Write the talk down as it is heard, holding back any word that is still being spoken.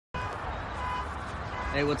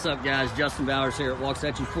Hey, what's up, guys? Justin Bowers here at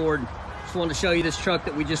Waxahachie Ford. Just wanted to show you this truck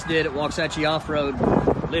that we just did at Waxahachie Off-Road.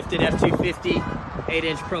 Lifted F-250,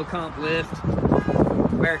 8-inch Pro Comp lift,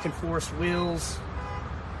 American Force wheels,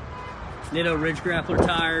 Nitto Ridge Grappler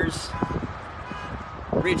tires,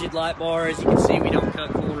 rigid light bar. As you can see, we don't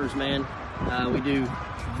cut corners, man. We do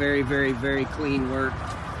very, very, very clean work.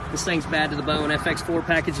 This thing's bad to the bone. FX4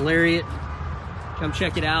 package Lariat. Come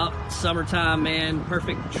check it out. Summertime, man.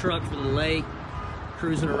 Perfect truck for the lake.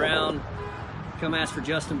 Cruising around. Come ask for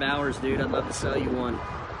Justin Bowers, dude. I'd love to sell you one.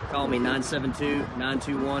 Call me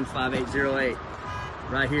 972-921-5808.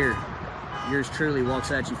 Right here. Yours truly,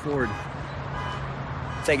 Waxahachie Ford.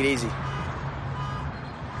 Take it easy.